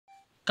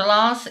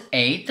Class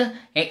 8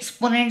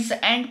 exponents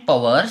and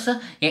powers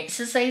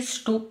exercise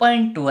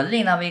 2.2 ಅಲ್ಲಿ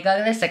ನಾವು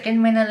ಈಗಾಗಲೇ ಸೆಕೆಂಡ್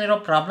ಮೇನಲ್ಲಿರೋ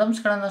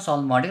ಪ್ರಾಬ್ಲಮ್ಸ್ಗಳನ್ನು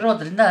ಸಾಲ್ವ್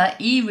ಮಾಡಿರೋದ್ರಿಂದ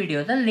ಈ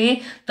ವಿಡಿಯೋದಲ್ಲಿ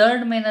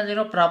ಥರ್ಡ್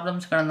ಮೇನಲ್ಲಿರೋ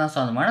ಪ್ರಾಬ್ಲಮ್ಸ್ಗಳನ್ನು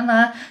ಸಾಲ್ವ್ ಮಾಡೋಣ.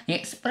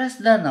 Express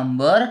the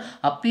number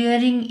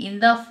appearing in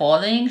the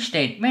following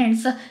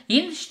statements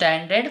in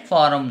standard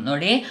farm.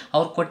 ನೋಡಿ,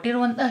 ಅವ್ರು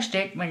ಕೊಟ್ಟಿರುವಂಥ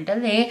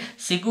ಸ್ಟೇಟ್ಮೆಂಟಲ್ಲಿ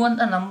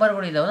ಸಿಗುವಂಥ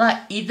ನಂಬರ್ಗಳು ಇದಾವಲ್ಲ,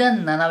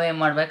 ಇದನ್ನು ನಾವೇನು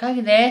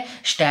ಮಾಡಬೇಕಾಗಿದೆ,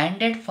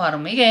 ಸ್ಟ್ಯಾಂಡರ್ಡ್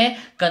ಫಾರ್ಮಿಗೆ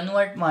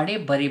ಕನ್ವರ್ಟ್ ಮಾಡಿ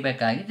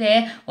ಬರಿಬೇಕಾಗಿದೆ.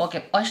 ಓಕೆ,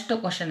 ಫಸ್ಟ್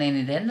ಕ್ವಶನ್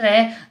ಏನಿದೆ ಅಂದರೆ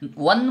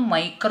 1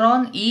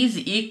 micron is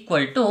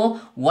equal to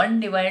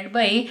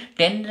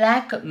 1/10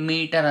 lakh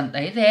metre ಅಂತ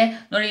ಇದೆ.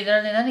 ನೋಡಿ,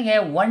 ಇದರಲ್ಲಿ ನನಗೆ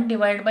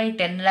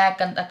 1/10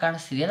 lakh ಅಂತ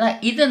ಕಾಣಿಸ್ತಿದೆಯಲ್ಲ,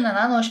 ಇದನ್ನು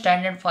ನಾನು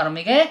ಸ್ಟ್ಯಾಂಡರ್ಡ್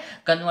ಫಾರ್ಮಿಗೆ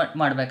ಕನ್ವರ್ಟ್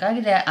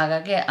ಮಾಡಬೇಕಾಗಿದೆ.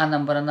 ಹಾಗಾಗಿ ಆ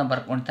ನಂಬರನ್ನು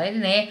ಬರ್ಕೊಳ್ತಾ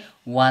ಇದ್ದೀನಿ.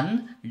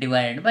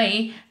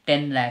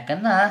 1/10 lakh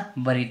ಅನ್ನು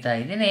ಬರಿತಾ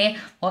ಇದ್ದೀನಿ.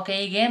 ಓಕೆ,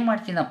 ಈಗ ಏನು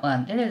ಮಾಡ್ತೀನಪ್ಪ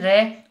ಅಂತೇಳಿದರೆ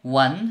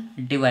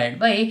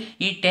 1/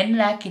 ಈ 10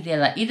 lakh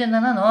ಇದೆಯಲ್ಲ, ಇದನ್ನು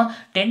ನಾನು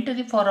 10 to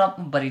the power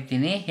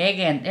ಬರಿತೀನಿ.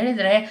 ಹೇಗೆ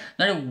ಅಂತೇಳಿದರೆ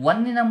ನೋಡಿ,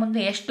 1ನ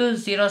ಮುಂದೆ ಎಷ್ಟು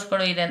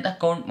ಝೀರೋಸ್ಗಳು ಇದೆ ಅಂತ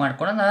ಕೌಂಟ್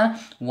ಮಾಡ್ಕೊಳ್ಳೋಣ.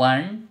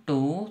 1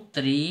 2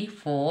 3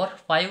 4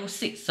 5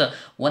 6.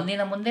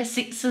 1ನ ಮುಂದೆ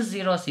 6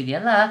 ಝೀರೋಸ್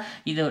ಇದೆಯಲ್ಲ,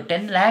 ಇದು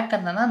 10 lakh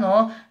ಅನ್ನು ನಾನು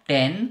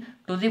 10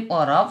 to the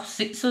power of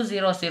 6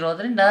 zeros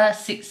ಇರೋದ್ರಿಂದ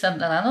 6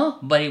 ಅಂತ ನಾನು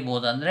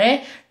ಬರಿಬೋದು. ಅಂದರೆ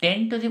 10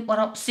 to the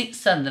power of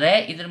 6 ಅಂದರೆ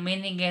ಇದ್ರ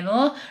ಮೀನಿಂಗ್ ಏನು,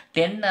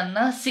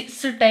 10ಅನ್ನು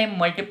 6 ಟೈಮ್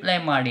ಮಲ್ಟಿಪ್ಲೈ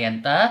ಮಾಡಿ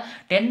ಅಂತ.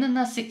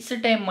 10ಅನ್ನು 6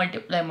 ಟೈಮ್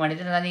ಮಲ್ಟಿಪ್ಲೈ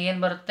ಮಾಡಿದರೆ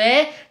ನನಗೇನು ಬರುತ್ತೆ,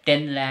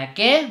 10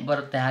 lakh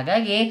ಬರುತ್ತೆ.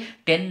 ಹಾಗಾಗಿ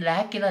 10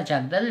 lakh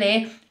ಜಾಗದಲ್ಲಿ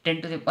 10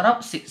 to the power of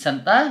 6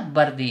 ಅಂತ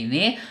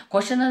ಬರ್ದೀನಿ.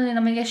 ಕ್ವಶನಲ್ಲಿ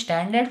ನಮಗೆ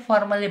ಸ್ಟ್ಯಾಂಡರ್ಡ್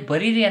ಫಾರ್ಮಲ್ಲಿ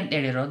ಬರೀರಿ ಅಂತ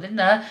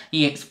ಹೇಳಿರೋದ್ರಿಂದ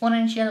ಈ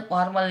ಎಕ್ಸ್ಪೊನೆನ್ಷಿಯಲ್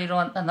ಫಾರ್ಮಲ್ಲಿ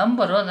ಇರುವಂಥ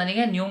ನಂಬರು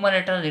ನನಗೆ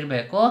ನ್ಯೂಮರೇಟರ್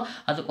ಇರಬೇಕು.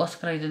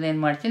 ಅದಕ್ಕೋಸ್ಕರ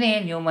ಇದನ್ನೇನು ಮಾಡ್ತೀನಿ,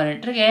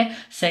 ನ್ಯೂಮರೇಟರ್ಗೆ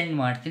ಸೆಂಡ್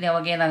ಮಾಡ್ತೀನಿ.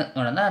 ಅವಾಗ ಏನಾಗುತ್ತೆ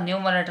ನೋಡೋಣ.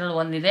 ನ್ಯೂಮರೇಟರ್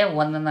 1 ಇದೆ,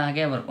 1ಅನ್ನು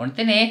ಹಾಗೆ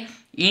ಬರ್ಕೊಳ್ತೀನಿ.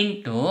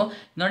 ಇಂಟು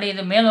ನೋಡಿ,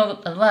 ಇದು ಮೇಲೆ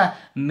ಹೋಗುತ್ತಲ್ವಾ,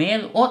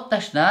 ಮೇಲೆ ಹೋದ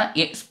ತಕ್ಷಣ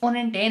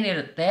ಎಕ್ಸ್ಪೋನೆಂಟ್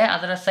ಏನಿರುತ್ತೆ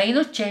ಅದರ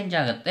ಸೈನು ಚೇಂಜ್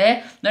ಆಗುತ್ತೆ.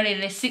 ನೋಡಿ,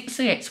 ಇಲ್ಲಿ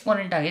 6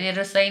 ಎಕ್ಸ್ಪೋನೆಂಟ್ ಆಗಿದೆ,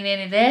 ಇದರ ಸೈನ್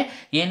ಏನಿದೆ,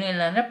 ಏನೂ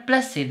ಇಲ್ಲ ಅಂದರೆ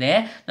ಪ್ಲಸ್ ಇದೆ.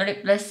 ನೋಡಿ,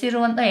 ಪ್ಲಸ್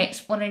ಇರುವಂಥ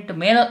ಎಕ್ಸ್ಪೋನೆಂಟ್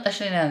ಮೇಲೆ ಹೋದ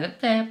ತಕ್ಷಣ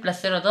ಏನಾಗುತ್ತೆ,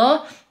 ಪ್ಲಸ್ ಇರೋದು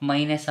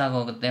ಮೈನಸ್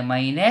ಆಗೋಗುತ್ತೆ,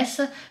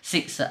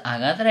 -6.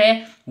 ಹಾಗಾದರೆ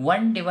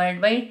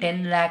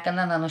 1/10 lakh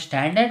ಅನ್ನು ನಾನು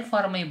ಸ್ಟ್ಯಾಂಡರ್ಡ್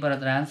ಫಾರ್ಮಿಗೆ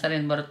ಬರೆದ್ರೆ ಆನ್ಸರ್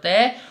ಏನು ಬರುತ್ತೆ,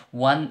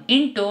 1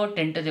 ×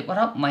 10 to the power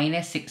of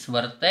 -6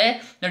 ಬರುತ್ತೆ.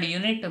 ನೋಡಿ,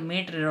 ಯೂನಿಟ್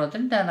ಮೀಟರ್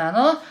ಇರೋದ್ರಿಂದ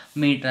ನಾನು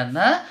ಮೀಟ್ರನ್ನು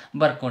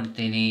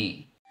ಬರ್ಕೊಳ್ತೀನಿ.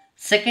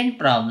 Second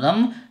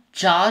problem,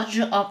 charge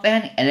of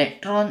an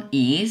electron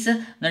is,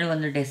 ನೋಡಿ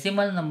ಒಂದು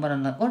ಡೆಸಿಮಲ್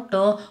ನಂಬರನ್ನು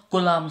ಕೊಟ್ಟು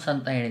ಕುಲಾಮ್ಸ್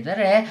ಅಂತ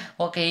ಹೇಳಿದರೆ.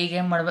 ಓಕೆ, ಈಗ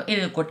ಏನು ಮಾಡಬೇಕು,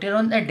 ಇಲ್ಲಿ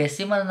ಕೊಟ್ಟಿರುವಂಥ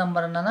ಡೆಸಿಮಲ್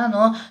ನಂಬರನ್ನು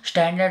ನಾನು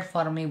ಸ್ಟ್ಯಾಂಡರ್ಡ್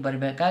ಫಾರ್ಮಿಗೆ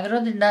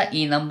ಬರಬೇಕಾಗಿರೋದ್ರಿಂದ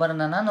ಈ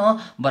ನಂಬರನ್ನು ನಾನು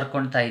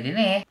ಬರ್ಕೊಳ್ತಾ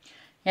ಇದ್ದೀನಿ.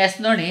 ಎಸ್,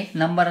 ನೋಡಿ,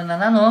 ನಂಬರನ್ನು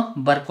ನಾನು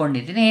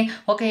ಬರ್ಕೊಂಡಿದ್ದೀನಿ.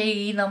 ಓಕೆ,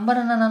 ಈ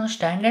ನಂಬರನ್ನು ನಾನು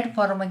ಸ್ಟ್ಯಾಂಡರ್ಡ್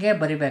ಫಾರ್ಮಿಗೆ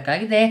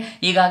ಬರಿಬೇಕಾಗಿದೆ.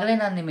 ಈಗಾಗಲೇ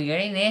ನಾನು ನಿಮಗೆ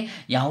ಹೇಳಿನಿ,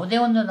 ಯಾವುದೇ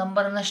ಒಂದು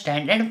ನಂಬರನ್ನು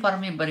ಸ್ಟ್ಯಾಂಡರ್ಡ್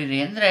ಫಾರ್ಮಿಗೆ ಬರೀರಿ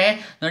ಅಂದರೆ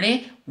ನೋಡಿ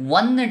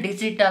 1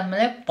 ಡಿಜಿಟ್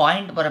ಆದಮೇಲೆ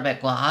ಪಾಯಿಂಟ್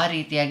ಬರಬೇಕು, ಆ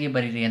ರೀತಿಯಾಗಿ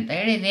ಬರೀರಿ ಅಂತ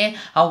ಹೇಳಿನಿ.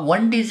 ಆ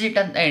 1 ಡಿಜಿಟ್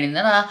ಅಂತ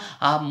ಹೇಳಿದ್ರೆ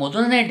ಆ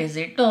ಮೊದಲನೇ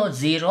ಡಿಜಿಟು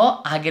 0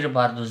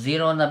 ಆಗಿರಬಾರ್ದು,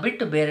 0ನ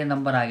ಬಿಟ್ಟು ಬೇರೆ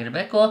ನಂಬರ್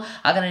ಆಗಿರಬೇಕು.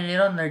 ಹಾಗಾದ್ರೆ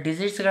ಇಲ್ಲಿರೋ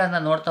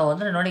ಡಿಜಿಟ್ಸ್ಗಳನ್ನು ನೋಡ್ತಾ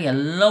ಹೋದರೆ ನೋಡಿ,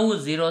 ಎಲ್ಲವೂ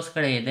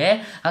ಝೀರೋಸ್ಗಳೇ ಇದೆ.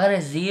 ಹಾಗಾದರೆ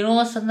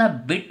ಝೀರೋಸನ್ನು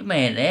ಬಿಟ್ಟ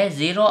ಮೇಲೆ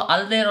 0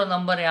 ಅಲ್ಲದೆ ಇರೋ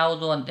ನಂಬರ್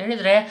ಯಾವುದು ಅಂತ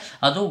ಹೇಳಿದರೆ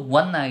ಅದು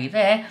 1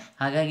 ಆಗಿದೆ.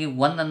 ಹಾಗಾಗಿ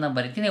 1ಅನ್ನು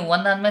ಬರಿತೀನಿ.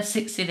 1 ಆದಮೇಲೆ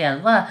 6 ಇದೆ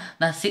ಅಲ್ವಾ,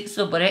 ನಾನು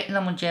 6 ಬರೆಯೋಕ್ಕಿಂತ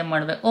ಮುಂಚೆ ಏನು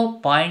ಮಾಡಬೇಕು,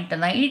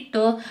 ಪಾಯಿಂಟನ್ನು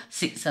ಇಟ್ಟು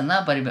 6ಅನ್ನು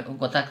ಬರಿಬೇಕು.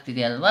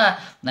 ಗೊತ್ತಾಗ್ತಿದೆ ಅಲ್ವಾ.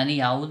 ನಾನು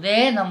ಯಾವುದೇ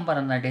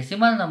ನಂಬರನ್ನು,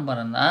 ಡೆಸಿಮಲ್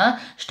ನಂಬರನ್ನು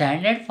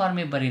ಸ್ಟ್ಯಾಂಡರ್ಡ್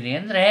ಫಾರ್ಮಿಗೆ ಬರೀರಿ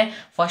ಅಂದರೆ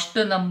ಫಸ್ಟ್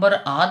ನಂಬರ್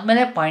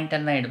ಆದಮೇಲೆ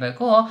ಪಾಯಿಂಟನ್ನು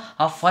ಇಡಬೇಕು.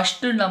 ಆ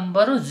ಫಸ್ಟ್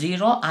ನಂಬರು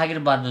 0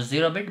 ಆಗಿರಬಾರ್ದು,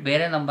 0 ಬಿಟ್ಟು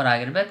ಬೇರೆ ನಂಬರ್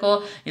ಆಗಿರಬೇಕು.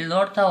 ಇಲ್ಲಿ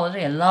ನೋಡ್ತಾ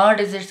ಹೋದರೆ ಎಲ್ಲ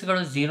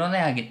ಡಿಜಿಟ್ಸ್ಗಳು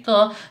 0ನೇ ಆಗಿತ್ತು.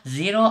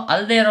 0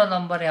 ಅಲ್ಲದೆ ಇರೋ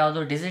ನಂಬರ್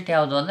ಯಾವುದು, ಡಿಜಿಟ್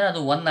ಯಾವುದು ಅಂದರೆ ಅದು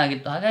 1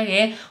 ಆಗಿತ್ತು.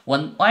 ಹಾಗಾಗಿ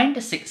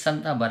 1.6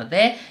 ಅಂತ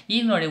ಬರೆದೆ.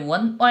 ಈಗ ನೋಡಿ,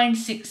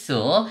 1.6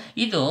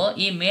 ಇದು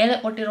ಈ ಮೇಲೆ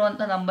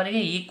ಕೊಟ್ಟಿರುವಂಥ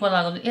ನಂಬರಿಗೆ ಈಕ್ವಲ್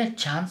ಆಗೋದಕ್ಕೆ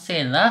ಚಾನ್ಸೇ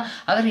ಇಲ್ಲ.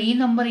 ಹಾಗಾದರೆ ಈ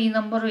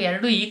ನಂಬರು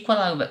ಎರಡೂ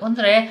ಈಕ್ವಲ್ ಆಗಬೇಕು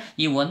ಅಂದರೆ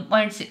ಈ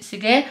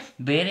 1.6ಗೆ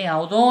ಬೇರೆ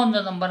ಯಾವುದೋ ಒಂದು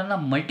ನಂಬರನ್ನು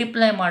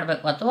ಮಲ್ಟಿಪ್ಲೈ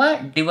ಮಾಡಬೇಕು ಅಥವಾ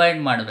ಡಿವೈಡ್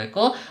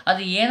ಮಾಡಬೇಕು.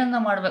 ಅದು ಏನನ್ನು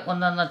ಮಾಡಬೇಕು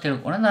ಅನ್ನೋದನ್ನು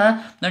ತಿಳ್ಕೊಳ್ಳೋಣ.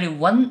 ನೋಡಿ,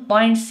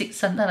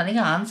 1.6 ಅಂತ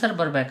ನನಗೆ ಆನ್ಸರ್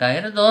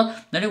ಬರಬೇಕಾಗಿರೋದು.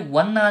 ನೋಡಿ,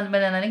 1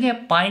 ಆದಮೇಲೆ ನನಗೆ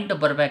ಪಾಯಿಂಟ್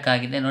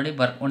ಬರಬೇಕಾಗಿದೆ. ನೋಡಿ,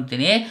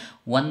 ಬರ್ಕೊಳ್ತೀನಿ.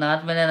 1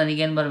 ಆದಮೇಲೆ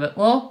ನನಗೇನು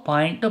ಬರಬೇಕು,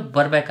 ಪಾಯಿಂಟ್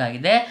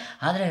ಬರಬೇಕಾಗಿದೆ.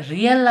 ಆದರೆ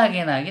ರಿಯಲ್ ಆಗಿ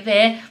ಏನಾಗಿದೆ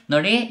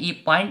ನೋಡಿ, ಈ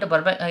ಪಾಯಿಂಟ್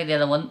ಬರಬೇಕಾಗಿದೆ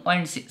ಅಲ್ಲ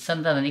 1.6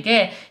 ಅಂತ, ನನಗೆ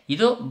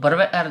ಇದು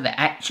ಬರಬೇಕಾಗಿದೆ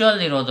ಆ್ಯಕ್ಚುಯಲ್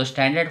ಇರೋದು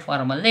ಸ್ಟ್ಯಾಂಡರ್ಡ್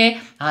ಫಾರ್ಮಲ್ಲಿ.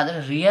 ಆದರೆ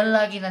ರಿಯಲ್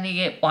ಆಗಿ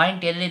ನನಗೆ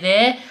ಪಾಯಿಂಟ್ ಎಲ್ಲಿದೆ,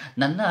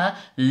 ನನ್ನ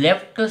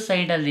ಲೆಫ್ಟ್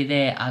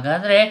ಸೈಡಲ್ಲಿದೆ.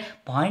 ಹಾಗಾದರೆ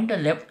ಪಾಯಿಂಟ್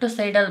ಲೆಫ್ಟ್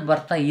ಸೈಡಲ್ಲಿ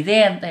ಬರ್ತಾ ಇದೆ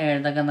ಅಂತ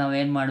ಹೇಳಿದಾಗ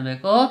ನಾವೇನು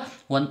ಮಾಡಬೇಕು,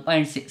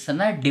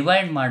 1.6ಅನ್ನು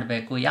ಡಿವೈಡ್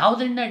ಮಾಡಬೇಕು.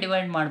 ಯಾವುದರಿಂದ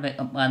ಡಿವೈಡ್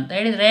ಮಾಡಬೇಕಪ್ಪ ಅಂತ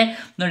ಹೇಳಿದರೆ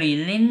ನೋಡಿ,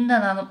 ಇಲ್ಲಿಂದ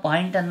ನಾನು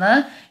ಪಾಯಿಂಟನ್ನು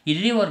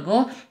ಇಲ್ಲಿವರೆಗೂ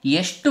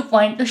ಎಷ್ಟು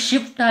ಪಾಯಿಂಟು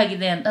ಶಿಫ್ಟ್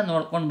ಆಗಿದೆ ಅಂತ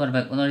ನೋಡ್ಕೊಂಡು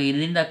ಬರಬೇಕು. ನೋಡಿ,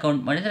 ಇಲ್ಲಿಂದ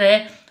ಕೌಂಟ್ ಮಾಡಿದರೆ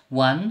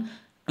 1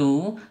 2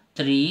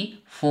 3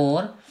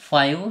 4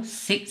 5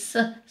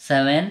 6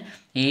 7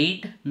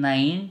 8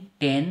 9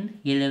 10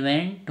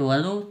 11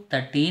 12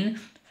 13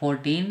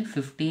 14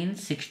 15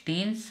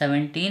 16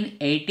 17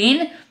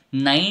 18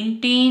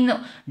 19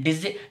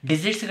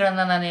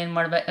 ಡಿಜಿಟ್ಸ್ಗಳನ್ನು ನಾನು ಏನು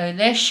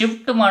ಮಾಡಬೇಕಾಗಿದೆ,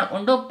 ಶಿಫ್ಟ್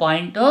ಮಾಡಿಕೊಂಡು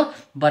ಪಾಯಿಂಟು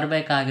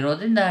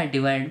ಬರಬೇಕಾಗಿರೋದ್ರಿಂದ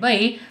ಡಿವೈಡ್ ಬೈ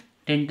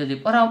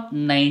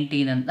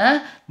 10⁻19 ಅಂತ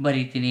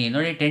ಬರೀತೀನಿ.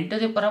 ನೋಡಿ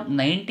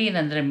 10⁻19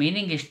 ಅಂದರೆ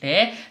ಮೀನಿಂಗ್ ಇಷ್ಟೇ,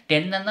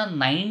 10ಅನ್ನು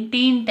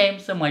 19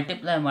 ಟೈಮ್ಸ್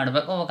ಮಲ್ಟಿಪ್ಲೈ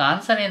ಮಾಡಬೇಕು. ಅವಾಗ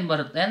ಆನ್ಸರ್ ಏನು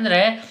ಬರುತ್ತೆ ಅಂದರೆ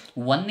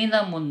 1ನ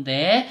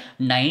ಮುಂದೆ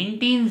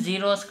 19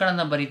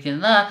 ಝೀರೋಸ್ಗಳನ್ನು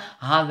ಬರೀತೀನಲ್ಲ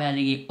ಆ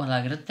ವ್ಯಾಲ್ಯೂಗೆ ಈಕ್ವಲ್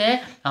ಆಗಿರುತ್ತೆ.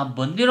 ಆ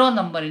ಬಂದಿರೋ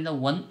ನಂಬರಿಂದ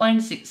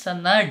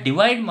 1.6ಅನ್ನು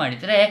ಡಿವೈಡ್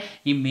ಮಾಡಿದರೆ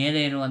ಈ ಮೇಲೆ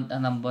ಇರುವಂಥ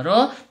ನಂಬರು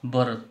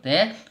ಬರುತ್ತೆ.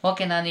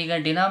 ಓಕೆ, ನಾನೀಗ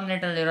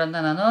ಡಿನಾಮಿನೇಟರ್ಲಿರೋದನ್ನ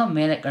ನಾನು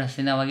ಮೇಲೆ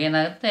ಕಳಿಸ್ತೀನಿ. ಅವಾಗ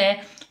ಏನಾಗುತ್ತೆ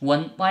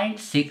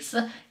 1.6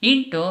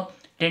 ಇಂಟು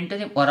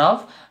 10⁻,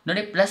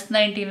 ನೋಡಿ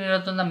 +19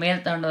 ಇರೋದನ್ನ ಮೇಲೆ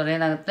ತಗೊಂಡವ್ರು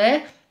ಏನಾಗುತ್ತೆ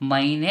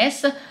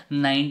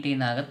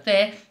 -19 ಆಗುತ್ತೆ.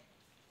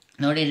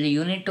 ನೋಡಿ ಇಲ್ಲಿ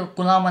ಯೂನಿಟ್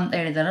ಕುಲಾಮ್ ಅಂತ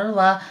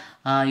ಹೇಳಿದಾರಲ್ವ,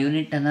 ಆ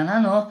ಯೂನಿಟನ್ನು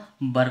ನಾನು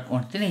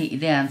ಬರ್ಕೊಡ್ತೀನಿ.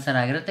 ಇದೇ ಆನ್ಸರ್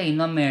ಆಗಿರುತ್ತೆ.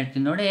 ಇನ್ನೊಮ್ಮೆ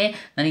ಹೇಳ್ತೀನಿ ನೋಡಿ,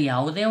 ನನಗೆ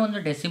ಯಾವುದೇ ಒಂದು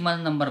ಡೆಸಿಮಲ್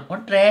ನಂಬರ್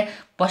ಕೊಟ್ಟರೆ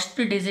ಫಸ್ಟ್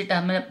ಡಿಜಿಟ್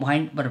ಆದಮೇಲೆ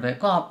ಪಾಯಿಂಟ್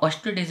ಬರಬೇಕು. ಆ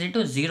ಫಸ್ಟ್ ಡಿಜಿಟು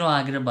 0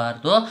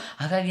 ಆಗಿರಬಾರ್ದು.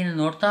 ಹಾಗಾಗಿ ನೀವು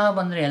ನೋಡ್ತಾ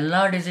ಬಂದರೆ ಎಲ್ಲ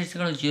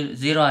ಡಿಜಿಟ್ಸ್ಗಳು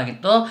 0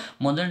 ಆಗಿತ್ತು.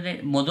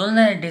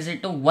 ಮೊದಲನೇ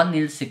ಡಿಜಿಟು 1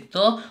 ಇಲ್ಲಿ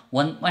ಸಿಕ್ತು,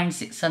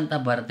 1.6 ಅಂತ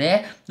ಬರದೆ.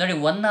 ನೋಡಿ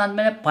 1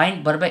 ಆದಮೇಲೆ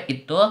ಪಾಯಿಂಟ್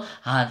ಬರಬೇಕಿತ್ತು,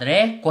 ಆದರೆ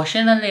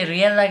ಕ್ವಶನಲ್ಲಿ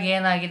ರಿಯಲ್ ಆಗಿ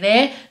ಏನಾಗಿದೆ,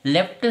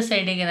 ಲೆಫ್ಟ್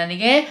ಸೈಡಿಗೆ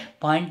ನನಗೆ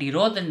ಪಾಯಿಂಟ್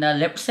ಇರೋದ್ರಿಂದ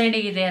ಲೆಫ್ಟ್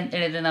ಸೈಡಿಗೆ ಇದೆ ಅಂತ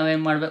ಹೇಳಿದರೆ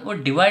ನಾವೇನು ಮಾಡಬೇಕು,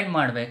 ಡಿವೈಡ್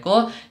ಮಾಡಬೇಕು.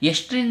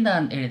 ಎಷ್ಟರಿಂದ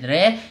ಅಂತ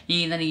ಹೇಳಿದರೆ ಈ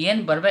ನನಗೆ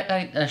ಏನು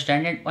ಬರಬೇಕಾಗಿತ್ತು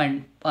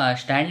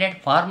ಸ್ಟ್ಯಾಂಡರ್ಡ್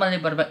ಫಾರ್ಮಲ್ಲಿ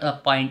ಬರಬೇಕು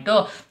ಪಾಯಿಂಟು,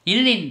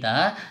 ಇಲ್ಲಿಂದ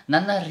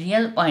ನನ್ನ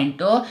ರಿಯಲ್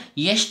ಪಾಯಿಂಟು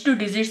ಎಷ್ಟು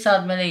ಡಿಜಿಟ್ಸ್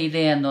ಆದಮೇಲೆ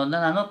ಇದೆ ಅನ್ನೋದನ್ನ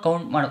ನಾನು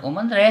ಕೌಂಟ್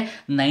ಮಾಡ್ಕೊಂಬಂದರೆ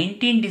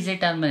 19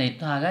 ಡಿಜಿಟ್ ಆದಮೇಲೆ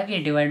ಇತ್ತು. ಹಾಗಾಗಿ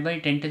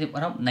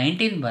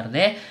 /10⁻19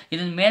 ಬರದೆ.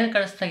 ಇದನ್ನ ಮೇಲೆ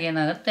ಕಳಿಸ್ದಾಗ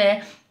ಏನಾಗುತ್ತೆ,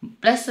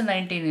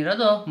 +19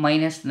 ಇರೋದು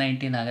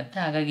 -19 ಆಗುತ್ತೆ.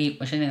 ಹಾಗಾಗಿ ಈ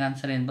ಕ್ವಶನಿಗೆ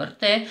ಆನ್ಸರ್ ಏನು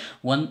ಬರುತ್ತೆ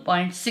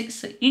 1.6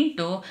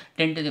 ಇಂಟು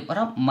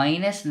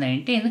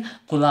 10⁻19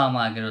 ಕುಲಾಮ್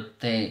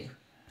ಆಗಿರುತ್ತೆ.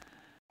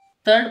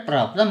 Third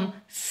problem,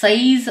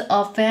 size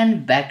of an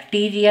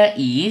bacteria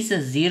is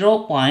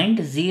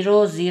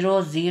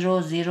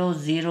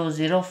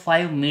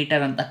 0.000005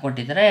 metre ಅಂತ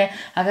ಕೊಟ್ಟಿದ್ದಾರೆ.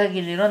 ಹಾಗಾಗಿ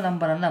ಇಲ್ಲಿರೋ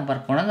ನಂಬರನ್ನು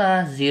ಬರ್ಕೊಳ್ಳೋಣ,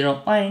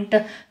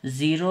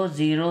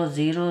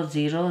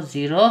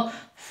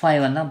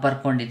 0.000005 ಅನ್ನು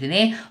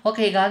ಬರ್ಕೊಂಡಿದ್ದೀನಿ.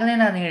 ಓಕೆ, ಈಗಾಗಲೇ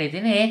ನಾನು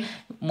ಹೇಳಿದ್ದೀನಿ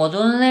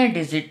ಮೊದಲನೇ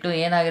ಡಿಜಿಟ್ಟು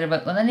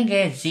ಏನಾಗಿರಬೇಕು, ನನಗೆ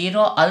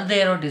 0 ಅಲ್ಲದೆ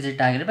ಇರೋ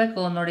ಡಿಜಿಟ್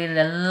ಆಗಿರಬೇಕು. ನೋಡಿ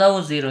ಇಲ್ಲೆಲ್ಲವೂ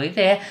 0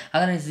 ಇದೆ.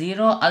 ಹಾಗಾದರೆ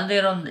 0 ಅಲ್ಲದೆ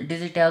ಇರೋ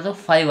ಡಿಜಿಟ್ ಯಾವುದು,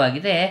 5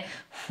 ಆಗಿದೆ.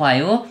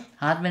 5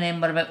 ಆದಮೇಲೆ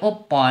ಏನು ಬರಬೇಕು,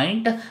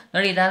 ಪಾಯಿಂಟ್.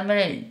 ನೋಡಿ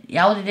ಇದಾದಮೇಲೆ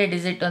ಯಾವುದಿದೆ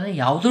ಡಿಜಿಟ್ ಅಂದರೆ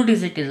ಯಾವುದೂ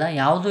ಡಿಜಿಟ್ ಇಲ್ಲ.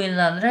 ಯಾವುದೂ ಇಲ್ಲ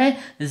ಅಂದರೆ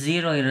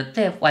 0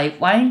 ಇರುತ್ತೆ.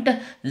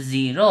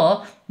 5.0.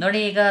 ನೋಡಿ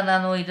ಈಗ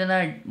ನಾನು ಇದನ್ನು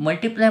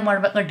ಮಲ್ಟಿಪ್ಲೈ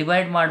ಮಾಡಬೇಕಾ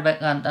ಡಿವೈಡ್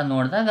ಮಾಡಬೇಕಾ ಅಂತ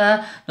ನೋಡಿದಾಗ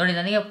ನೋಡಿ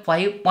ನನಗೆ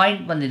 5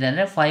 ಪಾಯಿಂಟ್ ಬಂದಿದೆ,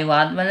 ಅಂದರೆ 5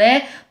 ಆದಮೇಲೆ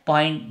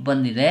ಪಾಯಿಂಟ್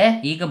ಬಂದಿದೆ.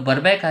 ಈಗ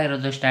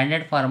ಬರಬೇಕಾಗಿರೋದು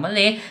ಸ್ಟ್ಯಾಂಡರ್ಡ್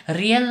ಫಾರ್ಮಲ್ಲಿ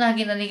ರಿಯಲ್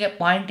ಆಗಿ ನನಗೆ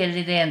ಪಾಯಿಂಟ್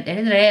ಎಲ್ಲಿದೆ ಅಂತ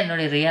ಹೇಳಿದರೆ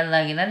ನೋಡಿ ರಿಯಲ್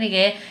ಆಗಿ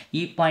ನನಗೆ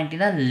ಈ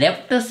ಪಾಯಿಂಟಿನ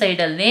ಲೆಫ್ಟ್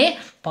ಸೈಡಲ್ಲಿ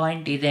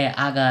ಪಾಯಿಂಟ್ ಇದೆ.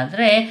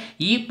 ಹಾಗಾದರೆ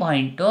ಈ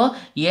ಪಾಯಿಂಟು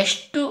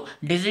ಎಷ್ಟು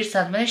ಡಿಜಿಟ್ಸ್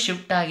ಆದಮೇಲೆ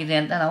ಶಿಫ್ಟ್ ಆಗಿದೆ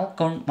ಅಂತ ನಾವು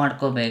ಕೌಂಟ್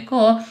ಮಾಡ್ಕೋಬೇಕು.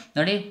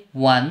 ನೋಡಿ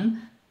 1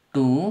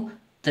 2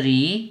 3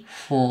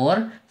 4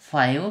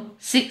 5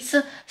 6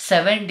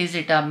 7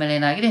 ಡಿಜಿಟ್ ಆದಮೇಲೆ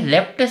ಏನಾಗಿದೆ,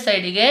 ಲೆಫ್ಟ್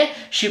ಸೈಡಿಗೆ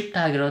ಶಿಫ್ಟ್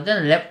ಆಗಿರೋದು.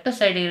 ಲೆಫ್ಟ್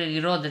ಸೈಡಿಗೆ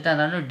ಇರೋದನ್ನ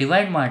ನಾನು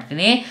ಡಿವೈಡ್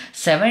ಮಾಡ್ತೀನಿ.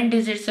 7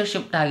 ಡಿಜಿಟ್ಸ್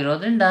ಶಿಫ್ಟ್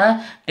ಆಗಿರೋದ್ರಿಂದ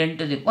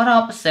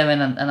 10⁻7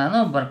 ಅಂತ ನಾನು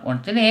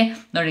ಬರ್ಕೊಳ್ತೀನಿ.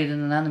 ನೋಡಿ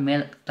ಇದನ್ನು ನಾನು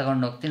ಮೇಲೆ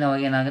ತಗೊಂಡು ಹೋಗ್ತೀನಿ.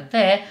 ಅವಾಗ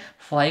ಏನಾಗುತ್ತೆ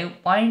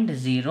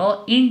 5.0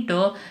 ಇಂಟು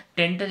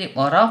 10⁻,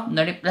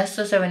 ನೋಡಿ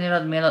 +7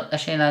 ಇರೋದು ಮೇಲೆ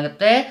ಅಷ್ಟು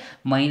ಏನಾಗುತ್ತೆ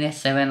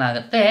 -7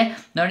 ಆಗುತ್ತೆ.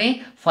 ನೋಡಿ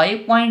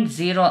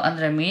 5.0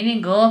 ಅಂದರೆ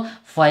ಮೀನಿಂಗು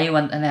 5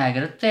 ಅಂತಲೇ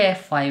ಆಗಿರುತ್ತೆ.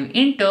 5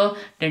 ಇಂಟು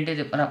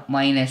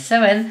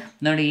 10⁻⁻7.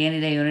 ನೋಡಿ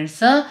ಏನಿದೆ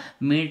ಯೂನಿಟ್ಸ್,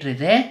 ಮೀಟ್ರ್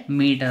ಇದೆ,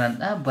 ಮೀಟರ್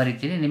ಅಂತ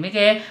ಬರಿತೀನಿ.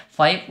 ನಿಮಗೆ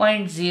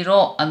 5.0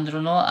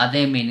 ಅಂದ್ರೂ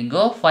ಅದೇ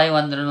ಮೀನಿಂಗು, 5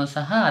 ಅಂದ್ರೂ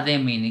ಸಹ ಅದೇ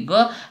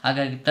ಮೀನಿಂಗು.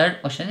 ಹಾಗಾಗಿ ಥರ್ಡ್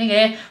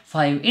ಕ್ವಶನಿಗೆ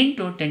 5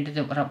 ಇಂಟು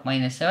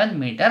 10⁻⁻7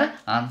 ಮೀಟರ್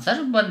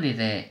ಆನ್ಸರ್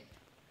ಬಂದಿದೆ.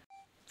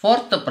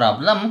 Fourth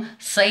problem,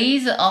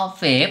 size of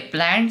a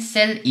plant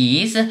cell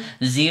is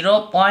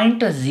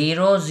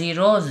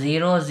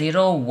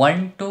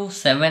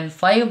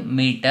 0.00001275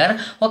 metre.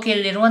 Okay,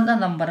 ಇಲ್ಲಿರುವಂಥ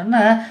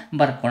ನಂಬರನ್ನು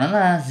ಬರ್ಕೊಳ್ಳೋಣ,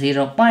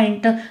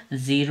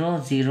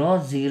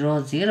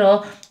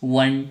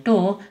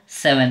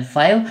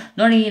 0.00001275.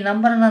 ನೋಡಿ ಈ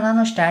ನಂಬರನ್ನು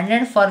ನಾನು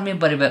ಸ್ಟ್ಯಾಂಡರ್ಡ್ ಫಾರ್ಮಿಗೆ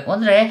ಬರೀಬೇಕು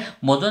ಅಂದರೆ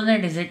ಮೊದಲನೇ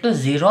ಡಿಜಿಟು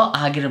 0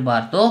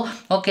 ಆಗಿರಬಾರ್ದು.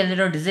 ಓಕೆ,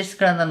 ಇಲ್ಲಿರೋ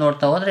ಡಿಜಿಟ್ಸ್ಗಳನ್ನು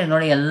ನೋಡ್ತಾ ಹೋದರೆ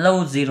ನೋಡಿ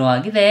ಎಲ್ಲವೂ 0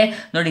 ಆಗಿದೆ.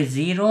 ನೋಡಿ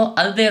 0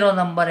 ಅಲ್ಲದೆ ಇರೋ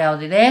ನಂಬರ್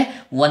ಯಾವುದಿದೆ,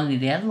 1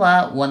 ಇದೆ ಅಲ್ವಾ.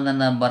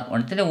 1ಅನ್ನು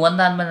ಬರ್ಕೊಳ್ತೀನಿ. 1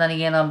 ಆದಮೇಲೆ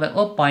ನನಗೆ ಏನಾಗಬೇಕು,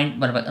 ಪಾಯಿಂಟ್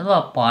ಬರಬೇಕು ಅಲ್ವಾ.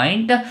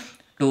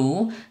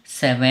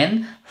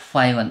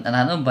 0.275 ಅಂತ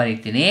ನಾನು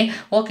ಬರೀತೀನಿ.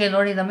 ಓಕೆ,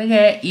 ನೋಡಿ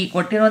ನಮಗೆ ಈ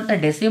ಕೊಟ್ಟಿರುವಂಥ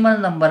ಡೆಸಿಮಲ್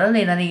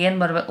ನಂಬರಲ್ಲಿ ನನಗೇನು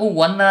ಬರಬೇಕು,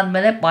 1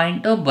 ಆದಮೇಲೆ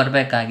ಪಾಯಿಂಟು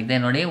ಬರಬೇಕಾಗಿದೆ.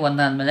 ನೋಡಿ 1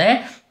 ಆದಮೇಲೆ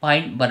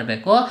ಪಾಯಿಂಟ್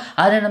ಬರಬೇಕು.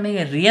 ಆದರೆ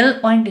ನಮಗೆ ರಿಯಲ್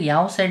ಪಾಯಿಂಟ್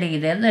ಯಾವ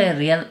ಸೈಡಿಗಿದೆ ಅಂದರೆ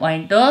ರಿಯಲ್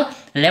ಪಾಯಿಂಟು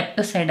ಲೆಫ್ಟ್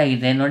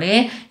ಸೈಡಾಗಿದೆ. ನೋಡಿ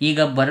ಈಗ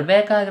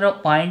ಬರಬೇಕಾಗಿರೋ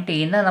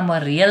ಪಾಯಿಂಟಿಗಿಂತ ನಮ್ಮ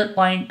ರಿಯಲ್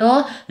ಪಾಯಿಂಟು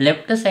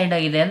ಲೆಫ್ಟ್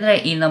ಸೈಡಾಗಿದೆ ಅಂದರೆ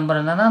ಈ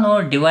ನಂಬರನ್ನು ನಾನು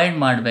ಡಿವೈಡ್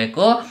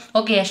ಮಾಡಬೇಕು.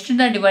 ಓಕೆ,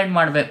 ಎಷ್ಟಿಂದ ಡಿವೈಡ್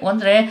ಮಾಡಬೇಕು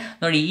ಅಂದರೆ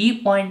ನೋಡಿ ಈ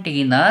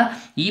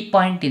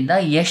ಪಾಯಿಂಟಿಂದ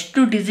ಎಷ್ಟು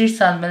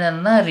ಡಿಜಿಟ್ಸ್ ಆದಮೇಲೆ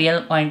ನನ್ನ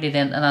ರಿಯಲ್ ಪಾಯಿಂಟ್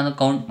ಇದೆ ಅಂತ ನಾನು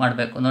ಕೌಂಟ್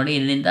ಮಾಡಬೇಕು. ನೋಡಿ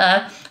ಇಲ್ಲಿಂದ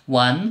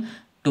 1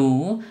 2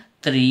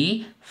 3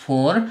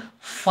 4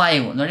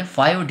 5 ನೋಡಿ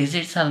 5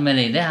 ಡಿಜಿಟ್ಸ್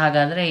ಆದಮೇಲೆ ಇದೆ.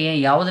 ಹಾಗಾದರೆ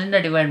ಯಾವುದರಿಂದ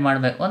ಡಿವೈಡ್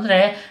ಮಾಡಬೇಕು ಅಂದರೆ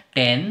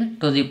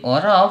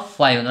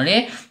 10⁵ ನೋಡಿ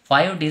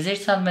 5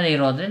 ಡಿಜಿಟ್ಸ್ ಆದಮೇಲೆ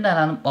ಇರೋದ್ರಿಂದ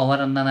ನಾನು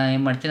ಪವರನ್ನು ನಾನು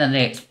ಏನು ಮಾಡ್ತೀನಿ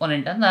ಅಂದರೆ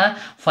ಎಕ್ಸ್ಪೋನೆಂಟನ್ನು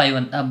 5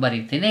 ಅಂತ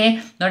ಬರಿತೀನಿ.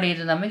 ನೋಡಿ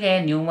ಇದು ನಮಗೆ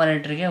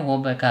ನ್ಯೂಮರೇಟ್ರಿಗೆ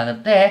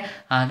ಹೋಗಬೇಕಾಗತ್ತೆ.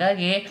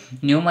 ಹಾಗಾಗಿ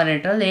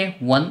ನ್ಯೂಮರೇಟ್ರಲ್ಲಿ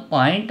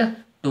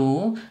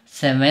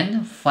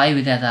 1.275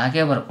 ಇದೆ, ಅದು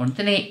ಹಾಗೆ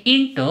ಬರ್ಕೊಳ್ತೀನಿ.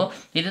 ಇಂಟು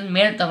ಇದನ್ನು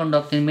ಮೇಲೆ ತೊಗೊಂಡು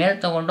ಹೋಗ್ತೀನಿ. ಮೇಲೆ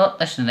ತೊಗೊಂಡು ಹೋದ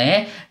ತಕ್ಷಣ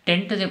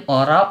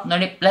 10⁻⁴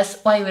 ನೋಡಿ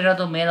 +5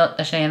 ಇರೋದು ಮೇಲೆ ಹೋದ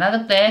ತಕ್ಷಣ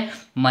ಏನಾಗುತ್ತೆ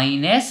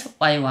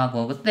 -5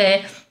 ಆಗೋಗುತ್ತೆ.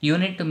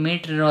 ಯೂನಿಟ್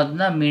ಮೀಟ್ರ್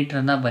ಇರೋದನ್ನ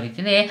ಮೀಟ್ರನ್ನ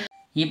ಬರಿತೀನಿ.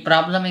 ಈ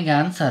ಪ್ರಾಬ್ಲಮಿಗೆ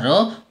ಆನ್ಸರು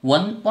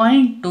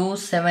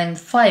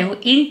 1.275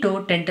 ಇಂಟು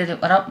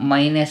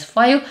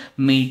 10⁻⁻5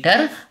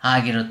 ಮೀಟರ್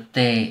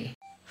ಆಗಿರುತ್ತೆ.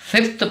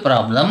 Fifth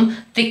problem,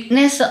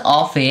 thickness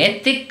of a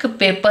thick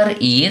paper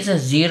is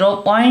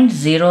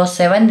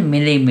 0.07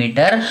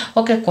 millimeter.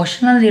 Okay,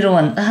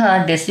 ಕ್ವಶನಲ್ಲಿರುವಂತಹ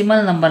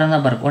decimal ನಂಬರನ್ನು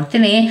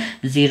ಬರ್ಕೊಡ್ತೀನಿ.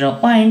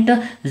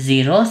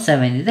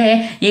 0.07 ಇದೆ.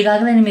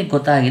 ಈಗಾಗಲೇ ನಿಮಗೆ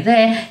ಗೊತ್ತಾಗಿದೆ.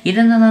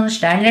 ಇದನ್ನು ನಾನು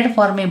ಸ್ಟ್ಯಾಂಡರ್ಡ್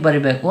ಫಾರ್ಮಿಗೆ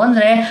ಬರೀಬೇಕು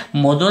ಅಂದರೆ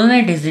ಮೊದಲನೇ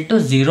ಡಿಜಿಟು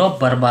 0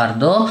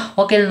 ಬರಬಾರ್ದು.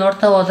 ಓಕೆ, ಇಲ್ಲಿ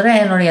ನೋಡ್ತಾ ಹೋದರೆ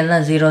ನೋಡಿ ಎಲ್ಲ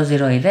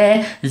 0 ಇದೆ.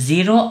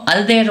 0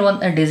 ಅಲ್ಲದೆ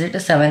ಇರುವಂಥ ಡಿಜಿಟ್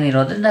 7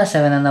 ಇರೋದ್ರಿಂದ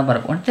 7ಅನ್ನು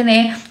ಬರ್ಕೊಳ್ತೀನಿ.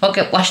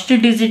 ಓಕೆ, ಫಸ್ಟ್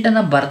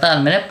ಡಿಜಿಟನ್ನು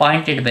ಬರ್ತಾದ್ಮೇಲೆ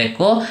ಪಾಯಿಂಟ್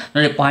ಇಡಬೇಕು.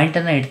 ನೋಡಿ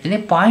ಪಾಯಿಂಟನ್ನು ಇಡ್ತೀನಿ.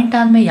 ಪಾಯಿಂಟ್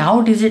ಆದಮೇಲೆ ಯಾವ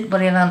ಡಿಜಿಟ್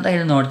ಬರೆಯೋಣ ಅಂತ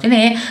ಇಲ್ಲಿ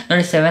ನೋಡ್ತೀನಿ.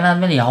 ನೋಡಿ 7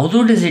 ಆದಮೇಲೆ ಯಾವುದೂ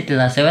ಡಿಜಿಟ್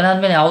ಇಲ್ಲ. 7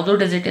 ಆದಮೇಲೆ ಯಾವುದೂ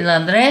ಡಿಜಿಟ್ ಇಲ್ಲ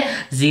ಅಂದರೆ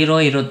 0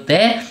 ಇರುತ್ತೆ.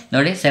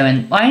 ನೋಡಿ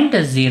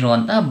 7.0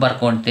 ಅಂತ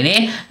ಬರ್ಕೊಳ್ತೀನಿ.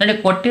 ನೋಡಿ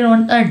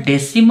ಕೊಟ್ಟಿರುವಂಥ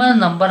ಡೆಸಿಮಲ್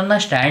ನಂಬರ್ನ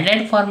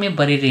ಸ್ಟ್ಯಾಂಡರ್ಡ್ ಫಾರ್ಮಿಗೆ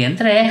ಬರೀರಿ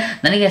ಅಂದರೆ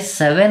ನನಗೆ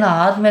 7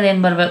 ಆದಮೇಲೆ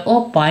ಏನು ಬರಬೇಕು,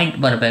 ಪಾಯಿಂಟ್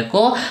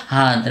ಬರಬೇಕು.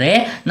 ಆದರೆ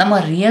ನಮ್ಮ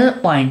ರಿಯಲ್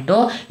ಪಾಯಿಂಟು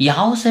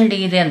ಯಾವ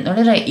ಸೈಡಿಗೆ ಇದೆ ಅಂತ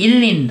ನೋಡಿದರೆ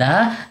ಇಲ್ಲಿಂದ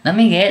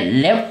ನಮಗೆ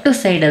ಲೆಫ್ಟ್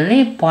ಸೈಡಲ್ಲಿ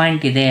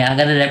ಪಾಯಿಂಟ್ ಇದೆ.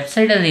 ಹಾಗಾದರೆ ಲೆಫ್ಟ್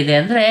ಸೈಡಲ್ಲಿ ಇದೆ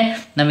ಅಂದರೆ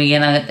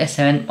ನಮಗೇನಾಗುತ್ತೆ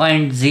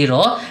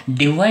 7.0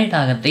 ಡಿವೈಡ್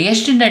ಆಗುತ್ತೆ.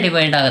 ಎಷ್ಟಿಂದ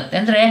ಡಿವೈಡ್ ಆಗುತ್ತೆ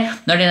ಅಂದರೆ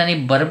ನೋಡಿ ನನಗೆ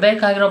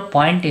ಬರಬೇಕಾಗಿರೋ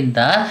ಪಾಯಿಂಟಿಂದ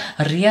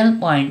ರಿಯಲ್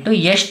ಪಾಯಿಂಟು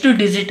ಎಷ್ಟು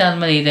ಡಿಜಿಟ್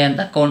ಆದಮೇಲೆ ಇದೆ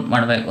ಅಂತ ಕೌಂಟ್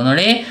ಮಾಡಬೇಕು.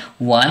 ನೋಡಿ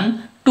 1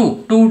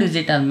 2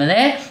 ಡಿಜಿಟ್ ಆದಮೇಲೆ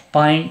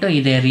ಪಾಯಿಂಟು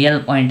ಇದೆ, ರಿಯಲ್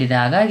ಪಾಯಿಂಟ್ ಇದೆ.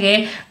 ಹಾಗಾಗಿ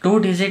 2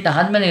 ಡಿಜಿಟ್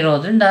ಆದಮೇಲೆ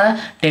ಇರೋದ್ರಿಂದ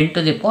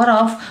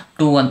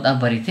 10⁻² ಅಂತ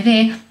ಬರಿತೀನಿ.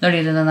 ನೋಡಿ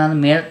ಇದನ್ನು ನಾನು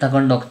ಮೇಲೆ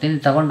ತಗೊಂಡು ಹೋಗ್ತೀನಿ.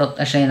 ತಗೊಂಡು ಹೋದ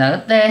ತಕ್ಷಣ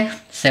ಏನಾಗುತ್ತೆ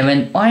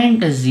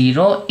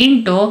 7.0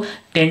 ಇಂಟು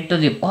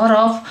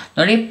 10⁻²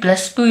 ನೋಡಿ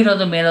 +2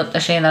 ಇರೋದು ಮೇಲೆ ಹೋದ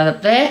ತಕ್ಷಣ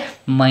ಏನಾಗುತ್ತೆ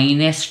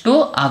 -2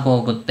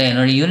 ಆಗೋಗುತ್ತೆ.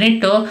 ನೋಡಿ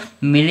ಯೂನಿಟ್ಟು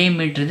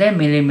ಮಿಲಿಮೀಟ್ರ್ ಇದೆ,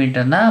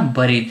 ಮಿಲಿಮೀಟರ್ನ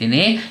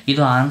ಬರೀತೀನಿ.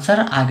 ಇದು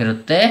ಆನ್ಸರ್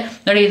ಆಗಿರುತ್ತೆ.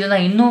 ನೋಡಿ ಇದನ್ನು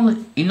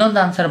ಇನ್ನೊಂದು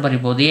ಆನ್ಸರ್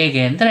ಬರಿಬೋದು.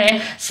 ಹೇಗೆ ಅಂದರೆ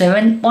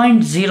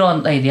 7.0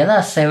 ಅಂತ ಇದೆಯಲ್ಲ,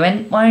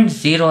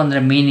 7.0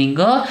 ಅಂದರೆ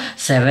ಮೀನಿಂಗು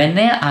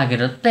 7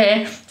 ಆಗಿರುತ್ತೆ.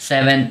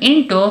 7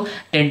 ಇಂಟು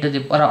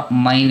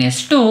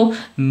 10⁻⁻²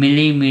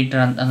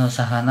 ಮಿಲಿಮೀಟರ್ ಅಂತಲೂ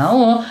ಸಹ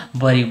ನಾವು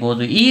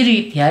ಬರಿಬೋದು. ಈ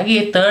ರೀತಿಯಾಗಿ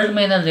ಥರ್ಡ್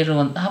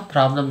ಮೇನಲ್ಲಿರುವಂತಹ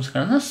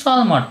ಪ್ರಾಬ್ಲಮ್ಸ್ಗಳನ್ನು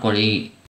ಸಾಲ್ವ್ ಮಾಡ್ಕೊಳ್ಳಿ.